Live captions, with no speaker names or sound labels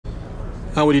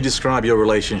How would you describe your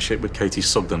relationship with Katie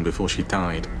Sugden before she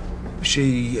died?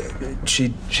 She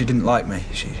didn't like me.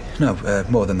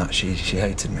 More than that, she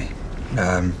hated me.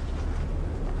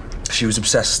 She was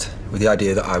obsessed with the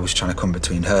idea that I was trying to come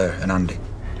between her and Andy.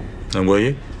 And were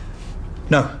you?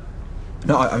 No,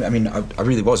 I mean, I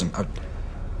really wasn't.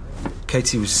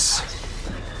 Katie was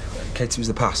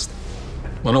the past.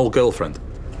 An old girlfriend?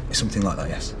 Something like that,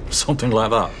 yes. Something like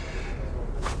that?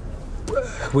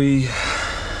 We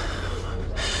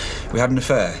had an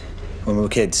affair when we were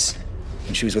kids,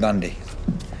 and she was with Andy.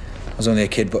 I was only a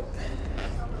kid, but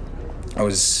I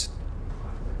was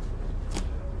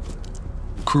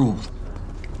cruel.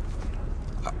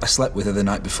 I slept with her the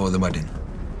night before the wedding.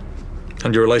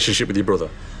 And your relationship with your brother?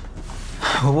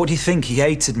 Well, what do you think? He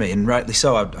hated me, and rightly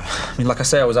so. I mean, like I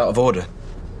say, I was out of order.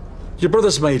 Your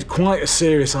brother's made quite a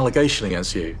serious allegation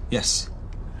against you. Yes.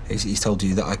 He's told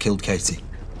you that I killed Katie.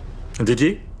 And did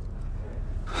you?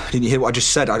 Didn't you hear what I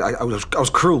just said? I was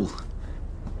cruel.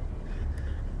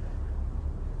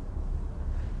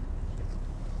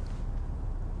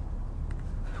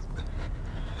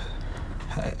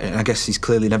 And I guess he's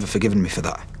clearly never forgiven me for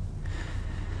that.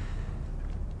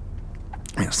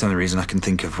 I mean, that's the only reason I can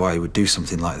think of why he would do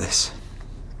something like this.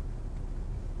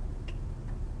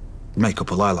 Make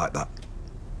up a lie like that.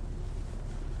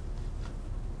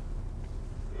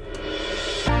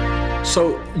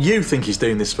 So, you think he's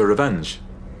doing this for revenge?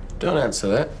 Don't answer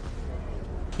that.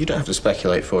 You don't have to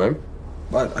speculate for him.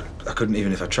 Well, I couldn't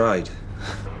even if I tried.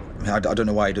 I mean, I don't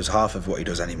know why he does half of what he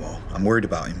does anymore. I'm worried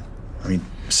about him. I mean,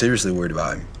 seriously worried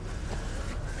about him.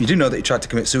 You do know that he tried to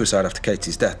commit suicide after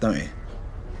Katie's death, don't you?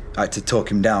 I had to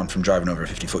talk him down from driving over a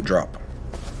 50-foot drop.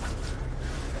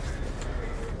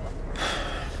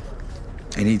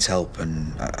 He needs help,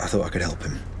 and I thought I could help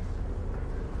him.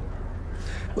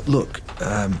 But look,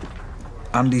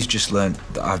 Andy's just learnt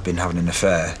that I've been having an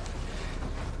affair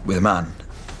with a man.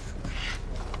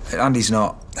 Andy's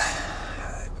not...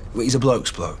 He's a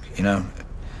bloke's bloke, you know?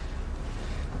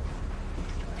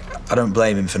 I don't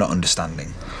blame him for not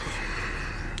understanding.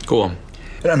 Go on.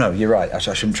 No, you're right. I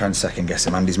shouldn't try and second-guess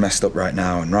him. Andy's messed up right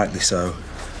now, and rightly so.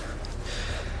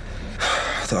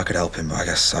 I thought I could help him, but I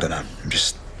guess, I don't know, I'm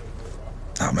just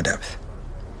out of my depth.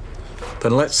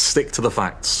 Then let's stick to the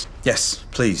facts. Yes,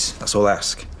 please. That's all I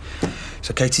ask.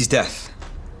 So Katie's death,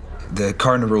 the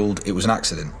coroner ruled it was an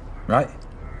accident, right?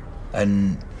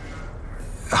 And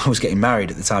I was getting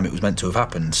married at the time it was meant to have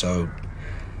happened, so...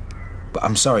 But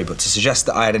I'm sorry, but to suggest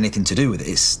that I had anything to do with it,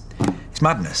 it's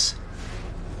madness.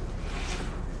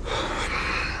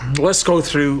 Let's go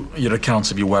through your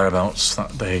accounts of your whereabouts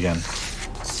that day again.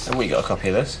 Have we got a copy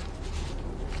of this?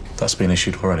 That's been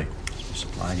issued already.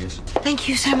 Supplies. Thank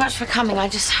you so much for coming. I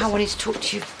wanted to talk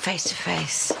to you face to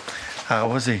face. How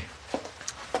was he?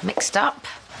 Mixed up,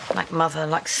 like mother,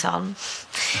 like son.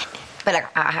 But look,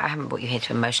 I haven't brought you here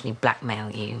to emotionally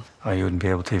blackmail you. Oh, you wouldn't be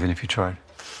able to even if you tried.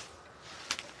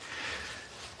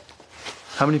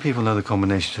 How many people know the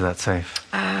combination to that safe?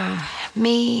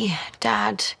 Me,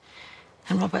 Dad,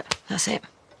 and Robert. That's it.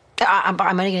 But I'm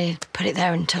only going to put it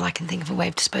there until I can think of a way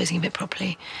of disposing of it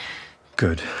properly.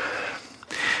 Good.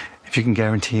 If you can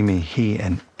guarantee me he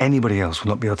and anybody else will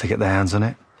not be able to get their hands on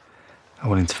it, I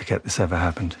want him to forget this ever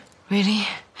happened. Really?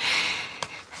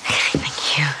 Okay,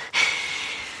 thank you.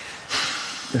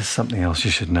 There's something else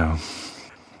you should know.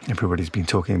 Everybody's been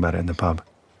talking about it in the pub.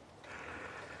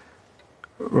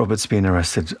 Robert's been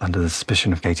arrested under the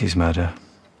suspicion of Katie's murder.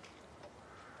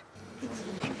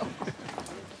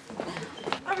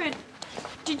 Aaron,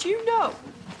 did you know?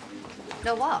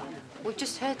 Know what? We've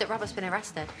just heard that Robert's been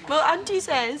arrested. Well, Andy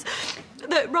says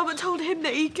that Robert told him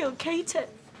that he killed Katie.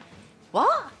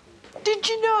 What? Did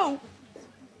you know?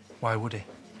 Why would he?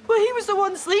 Well, he was the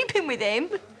one sleeping with him.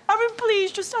 Aaron,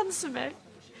 please just answer me.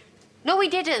 No, we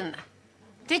didn't.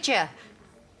 Did you?